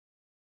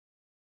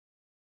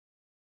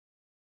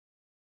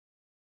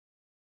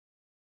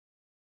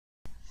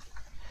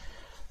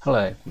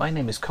Hello, my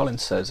name is Colin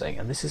Sauze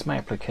and this is my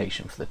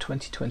application for the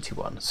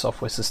 2021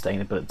 Software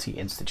Sustainability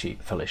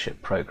Institute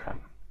Fellowship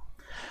Programme.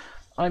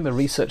 I'm a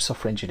research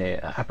software engineer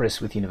at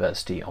Aberystwyth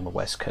University on the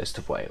west coast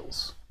of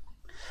Wales.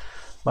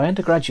 My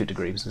undergraduate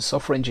degree was in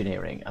software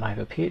engineering and I have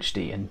a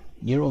PhD in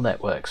neural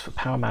networks for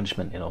power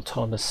management in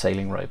autonomous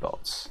sailing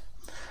robots.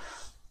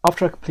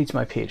 After I completed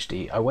my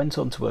PhD, I went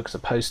on to work as a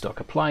postdoc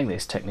applying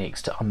these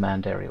techniques to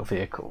unmanned aerial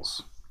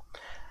vehicles.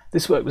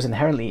 This work was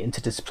inherently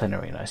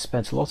interdisciplinary and I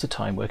spent a lot of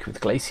time working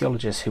with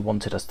glaciologists who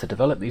wanted us to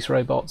develop these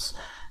robots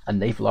and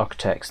naval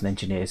architects and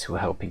engineers who were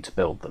helping to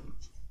build them.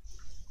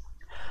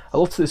 A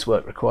lot of this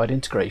work required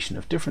integration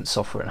of different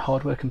software and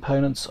hardware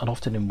components, and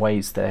often in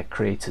ways their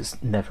creators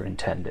never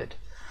intended.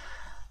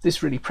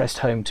 This really pressed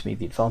home to me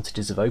the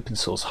advantages of open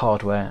source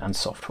hardware and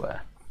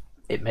software.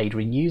 It made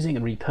reusing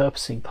and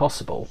repurposing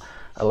possible,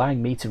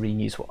 allowing me to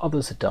reuse what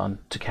others had done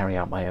to carry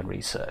out my own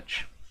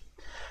research.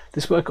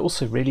 This work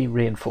also really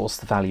reinforced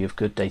the value of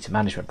good data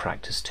management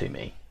practice to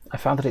me. I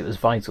found that it was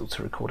vital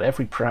to record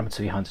every parameter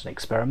behind an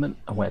experiment,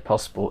 and where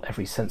possible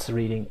every sensor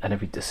reading and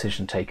every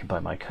decision taken by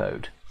my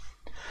code.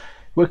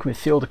 Working with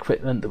field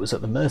equipment that was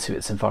at the mercy of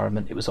its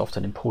environment, it was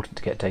often important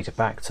to get data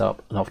backed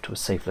up and off to a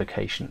safe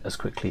location as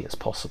quickly as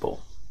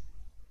possible.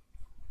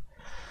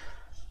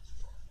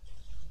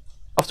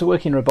 After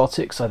working in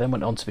robotics, I then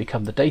went on to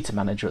become the data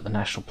manager at the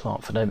National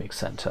Plant Phenomics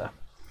Centre.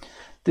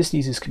 This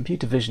uses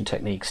computer vision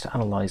techniques to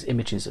analyse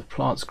images of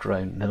plants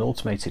grown in an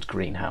automated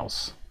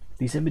greenhouse.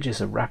 These images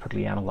are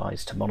rapidly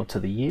analysed to monitor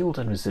the yield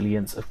and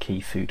resilience of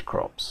key food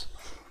crops.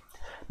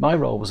 My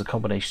role was a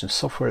combination of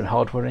software and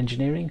hardware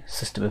engineering,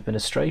 system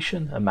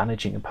administration, and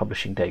managing and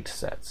publishing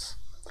datasets.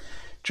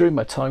 During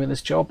my time in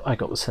this job, I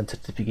got the centre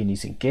to begin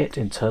using Git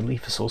internally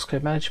for source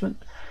code management,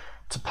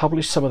 to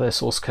publish some of their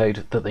source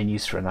code that they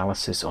use for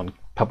analysis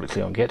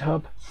publicly on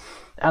GitHub,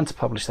 and to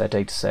publish their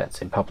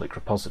datasets in public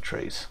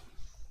repositories.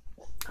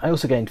 I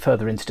also gained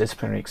further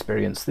interdisciplinary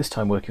experience, this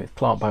time working with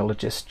plant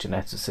biologists,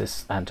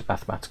 geneticists, and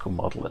mathematical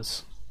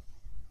modelers.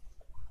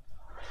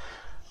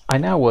 I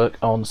now work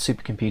on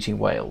Supercomputing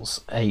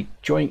Wales, a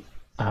joint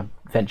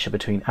venture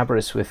between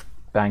Aberystwyth,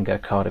 Bangor,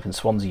 Cardiff and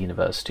Swansea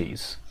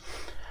universities.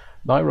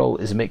 My role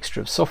is a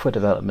mixture of software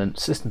development,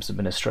 systems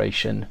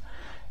administration,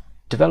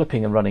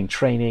 developing and running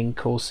training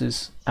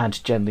courses,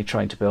 and generally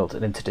trying to build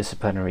an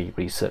interdisciplinary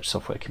research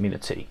software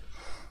community.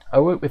 I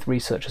work with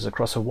researchers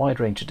across a wide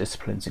range of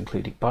disciplines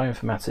including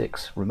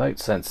bioinformatics, remote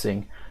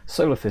sensing,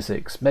 solar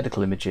physics,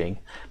 medical imaging,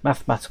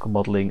 mathematical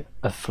modelling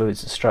of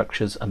fluids and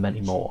structures, and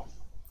many more.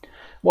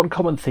 One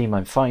common theme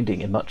I'm finding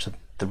in much of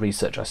the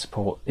research I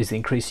support is the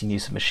increasing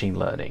use of machine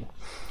learning.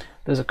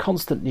 There's a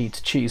constant need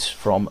to choose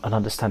from and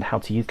understand how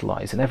to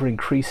utilise an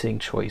ever-increasing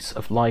choice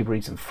of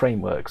libraries and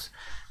frameworks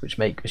which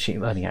make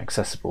machine learning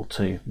accessible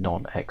to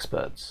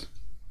non-experts.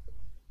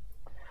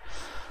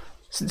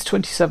 Since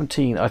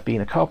 2017, I've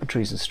been a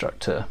carpentries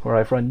instructor where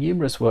I've run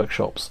numerous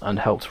workshops and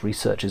helped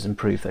researchers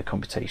improve their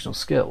computational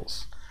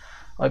skills.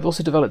 I've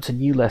also developed a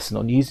new lesson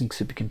on using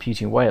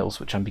Supercomputing Wales,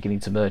 which I'm beginning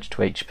to merge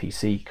to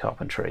HPC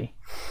carpentry.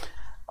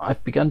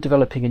 I've begun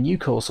developing a new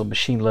course on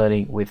machine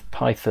learning with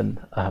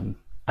Python and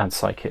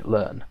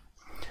scikit-learn.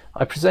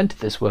 I presented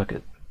this work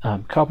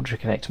at Carpentry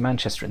Connect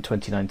Manchester in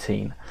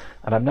 2019,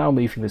 and I'm now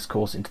moving this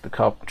course into the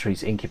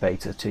Carpentries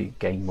Incubator to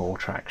gain more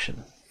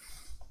traction.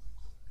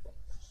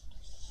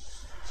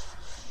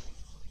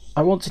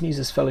 I want to use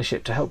this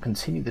fellowship to help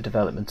continue the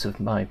development of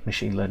my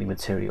machine learning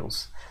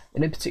materials,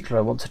 and in particular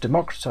I want to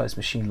democratise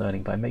machine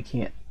learning by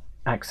making it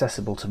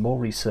accessible to more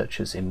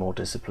researchers in more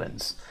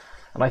disciplines.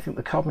 And I think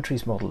the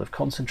Carpentries model of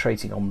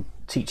concentrating on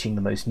teaching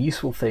the most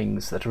useful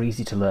things that are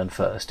easy to learn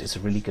first is a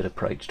really good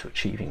approach to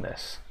achieving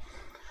this.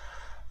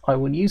 I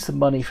will use the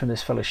money from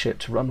this fellowship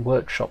to run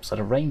workshops at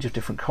a range of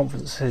different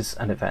conferences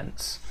and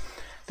events.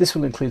 This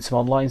will include some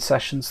online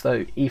sessions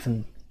though,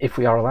 even if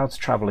we are allowed to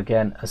travel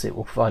again, as it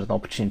will provide an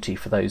opportunity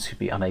for those who'd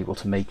be unable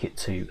to make it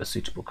to a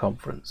suitable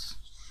conference.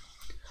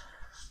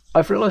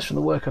 I've realised from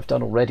the work I've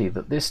done already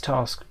that this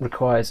task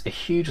requires a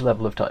huge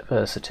level of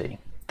diversity.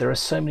 There are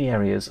so many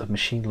areas of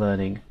machine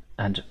learning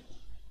and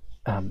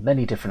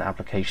many different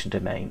application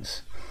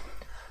domains.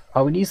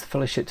 I will use the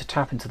fellowship to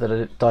tap into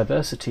the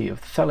diversity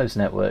of the Fellows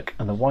Network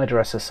and the wider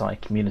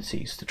SSI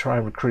communities to try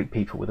and recruit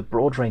people with a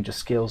broad range of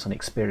skills and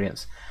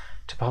experience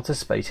to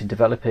participate in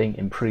developing,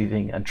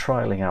 improving and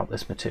trialling out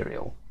this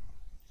material.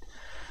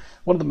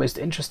 One of the most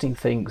interesting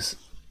things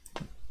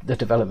the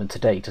development to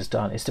date has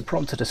done is to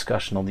prompt a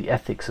discussion on the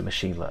ethics of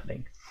machine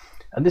learning.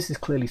 And this is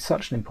clearly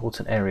such an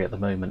important area at the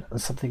moment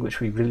and something which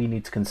we really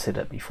need to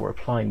consider before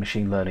applying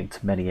machine learning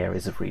to many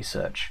areas of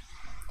research.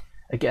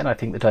 Again, I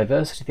think the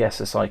diversity of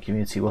the SSI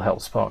community will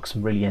help spark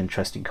some really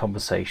interesting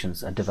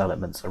conversations and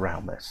developments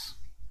around this.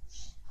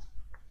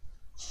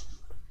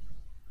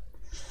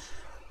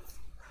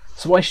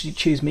 So why should you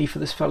choose me for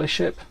this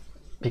fellowship?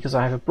 Because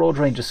I have a broad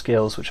range of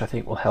skills which I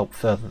think will help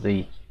further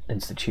the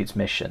Institute's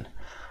mission.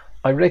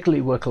 I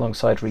regularly work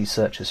alongside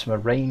researchers from a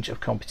range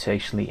of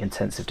computationally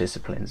intensive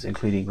disciplines,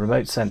 including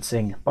remote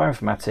sensing,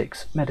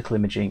 bioinformatics, medical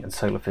imaging and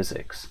solar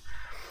physics.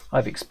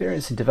 I've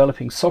experience in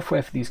developing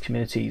software for these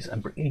communities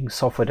and bringing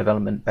software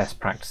development best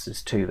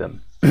practices to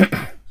them.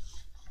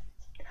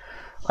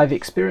 I've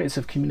experience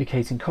of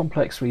communicating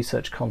complex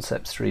research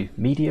concepts through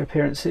media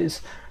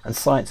appearances and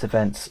science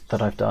events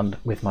that I've done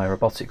with my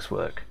robotics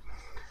work.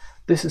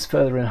 This is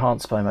further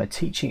enhanced by my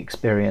teaching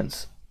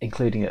experience,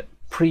 including at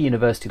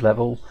pre-university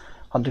level,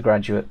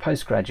 undergraduate,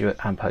 postgraduate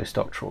and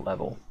postdoctoral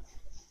level.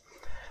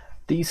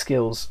 These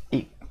skills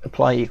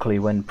apply equally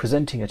when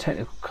presenting a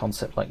technical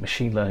concept like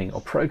machine learning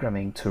or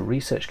programming to a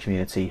research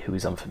community who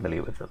is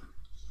unfamiliar with them.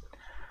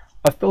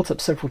 I've built up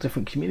several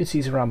different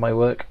communities around my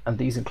work, and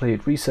these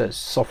include research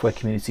software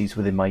communities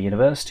within my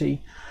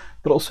university,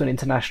 but also an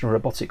international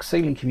robotic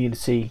sailing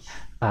community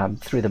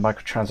through the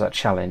Microtransat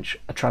Challenge,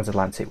 a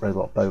transatlantic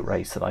robot boat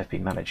race that I've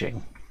been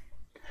managing.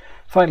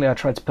 Finally, I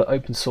try to put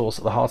open source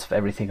at the heart of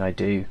everything I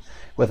do,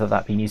 whether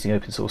that be using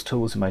open source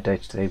tools in my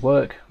day-to-day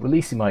work,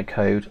 releasing my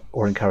code,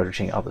 or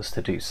encouraging others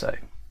to do so.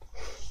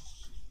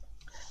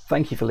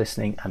 Thank you for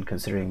listening and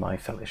considering my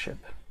fellowship.